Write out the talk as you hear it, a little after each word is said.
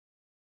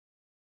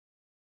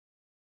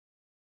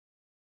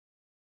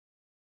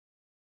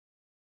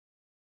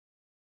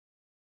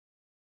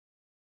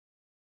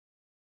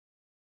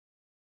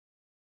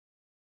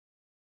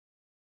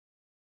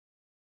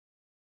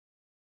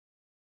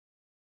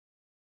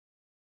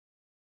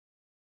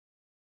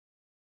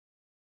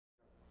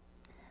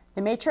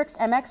The Matrx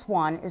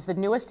MX1 is the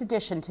newest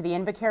addition to the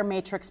Invacare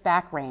Matrx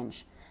back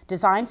range,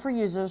 designed for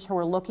users who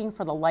are looking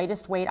for the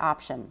lightest weight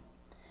option.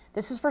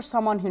 This is for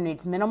someone who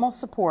needs minimal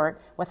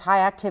support with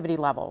high activity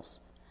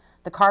levels.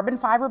 The carbon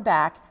fiber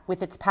back,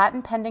 with its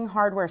patent-pending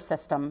hardware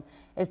system,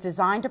 is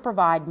designed to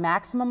provide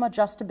maximum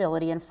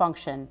adjustability and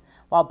function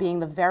while being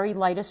the very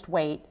lightest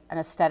weight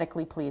and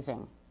aesthetically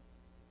pleasing.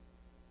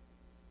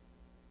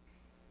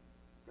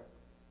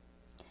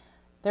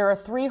 There are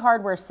 3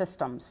 hardware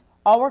systems.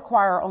 All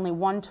require only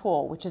one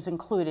tool, which is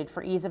included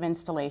for ease of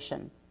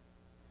installation.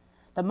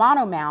 The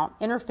mono mount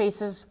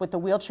interfaces with the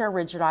wheelchair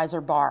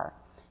rigidizer bar.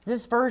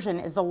 This version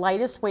is the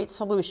lightest weight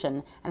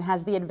solution and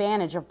has the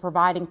advantage of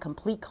providing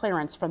complete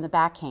clearance from the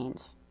back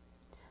canes.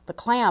 The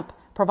clamp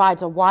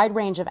provides a wide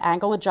range of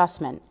angle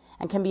adjustment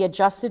and can be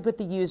adjusted with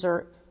the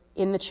user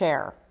in the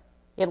chair.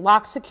 It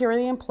locks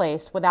securely in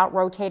place without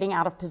rotating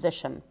out of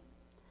position.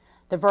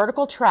 The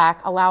vertical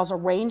track allows a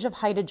range of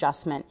height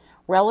adjustment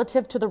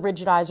relative to the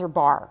rigidizer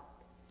bar.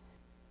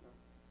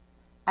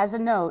 As a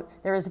note,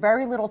 there is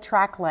very little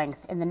track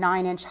length in the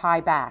 9-inch high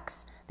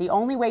backs. The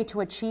only way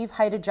to achieve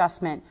height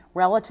adjustment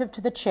relative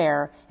to the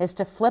chair is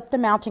to flip the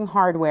mounting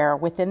hardware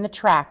within the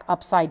track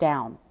upside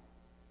down.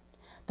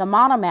 The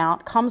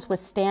monomount comes with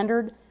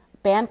standard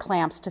band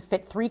clamps to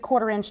fit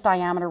 3/4-inch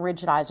diameter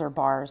rigidizer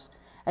bars.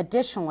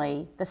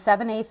 Additionally, the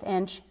 7/8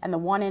 inch and the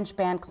 1-inch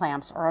band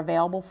clamps are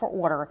available for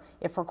order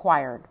if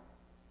required.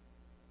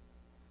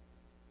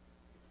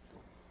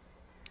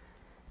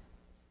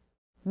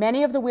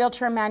 Many of the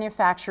wheelchair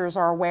manufacturers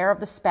are aware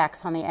of the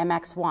specs on the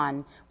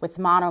MX1 with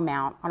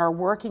monomount and are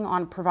working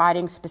on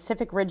providing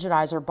specific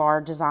rigidizer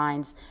bar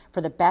designs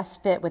for the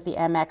best fit with the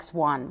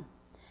MX1.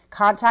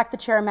 Contact the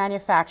chair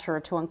manufacturer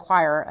to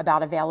inquire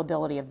about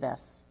availability of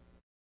this.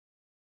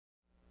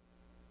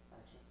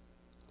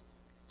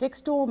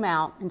 Fixed dual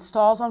mount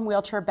installs on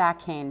wheelchair back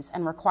canes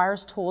and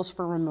requires tools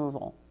for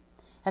removal.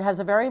 It has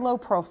a very low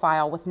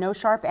profile with no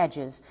sharp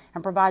edges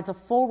and provides a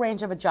full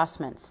range of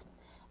adjustments.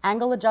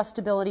 Angle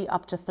adjustability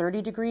up to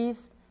 30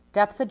 degrees,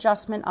 depth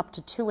adjustment up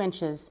to 2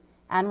 inches,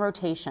 and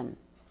rotation.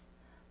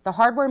 The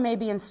hardware may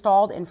be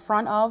installed in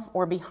front of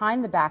or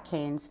behind the back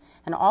canes,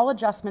 and all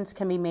adjustments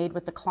can be made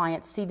with the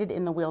client seated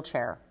in the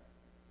wheelchair.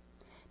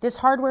 This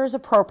hardware is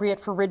appropriate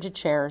for rigid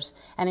chairs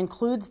and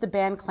includes the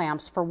band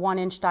clamps for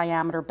 1-inch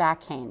diameter back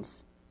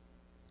canes.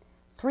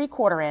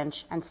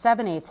 3/4-inch and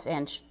 7/8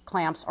 inch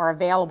clamps are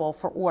available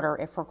for order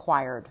if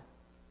required.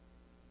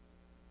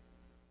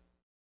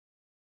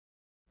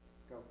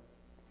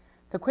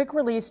 The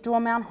quick-release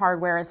dual-mount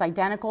hardware is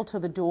identical to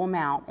the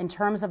dual-mount in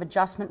terms of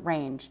adjustment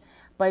range,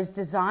 but is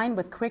designed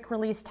with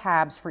quick-release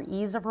tabs for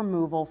ease of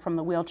removal from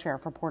the wheelchair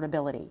for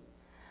portability.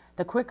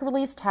 The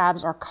quick-release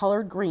tabs are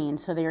colored green,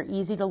 so they are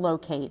easy to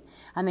locate,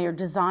 and they are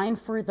designed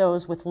for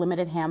those with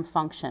limited hand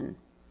function.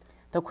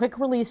 The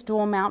quick-release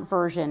dual-mount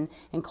version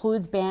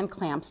includes band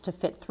clamps to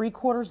fit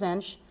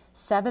 3/4-inch,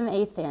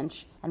 7/8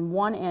 inch, and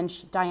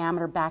 1-inch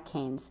diameter back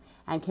canes,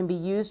 and can be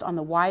used on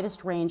the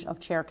widest range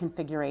of chair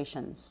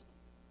configurations.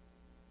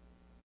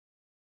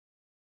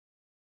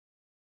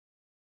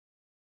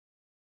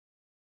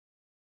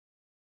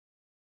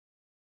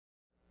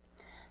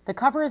 The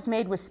cover is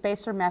made with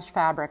spacer mesh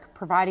fabric,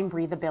 providing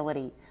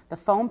breathability. The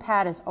foam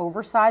pad is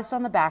oversized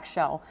on the back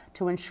shell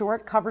to ensure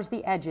it covers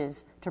the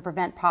edges to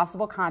prevent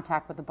possible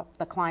contact with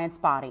the client's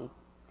body.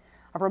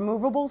 A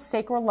removable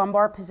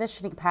sacro-lumbar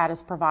positioning pad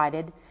is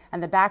provided,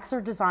 and the backs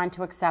are designed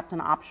to accept an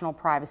optional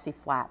privacy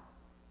flap.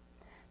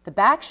 The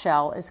back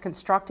shell is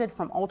constructed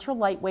from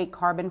ultra-lightweight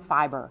carbon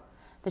fiber.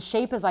 The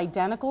shape is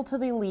identical to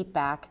the Elite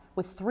back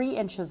with 3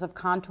 inches of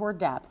contour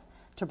depth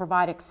to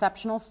provide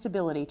exceptional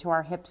stability to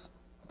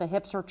the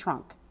hips or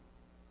trunk.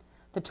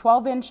 The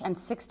 12-inch and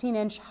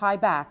 16-inch high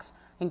backs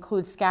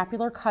include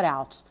scapular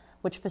cutouts,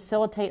 which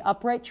facilitate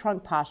upright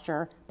trunk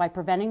posture by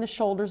preventing the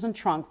shoulders and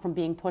trunk from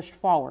being pushed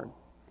forward.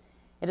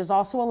 It is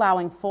also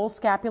allowing full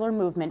scapular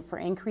movement for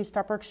increased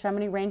upper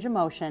extremity range of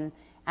motion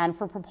and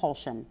for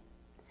propulsion.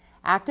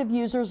 Active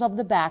users of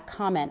the back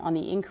comment on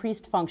the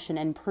increased function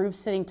and improved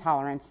sitting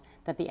tolerance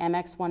that the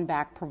MX1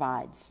 back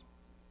provides.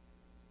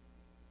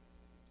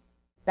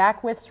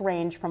 Back widths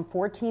range from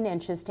 14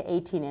 inches to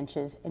 18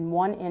 inches in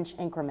 1-inch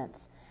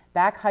increments.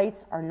 Back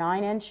heights are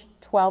 9-inch,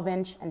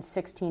 12-inch, and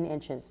 16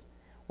 inches.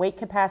 Weight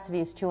capacity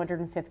is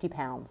 250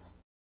 pounds.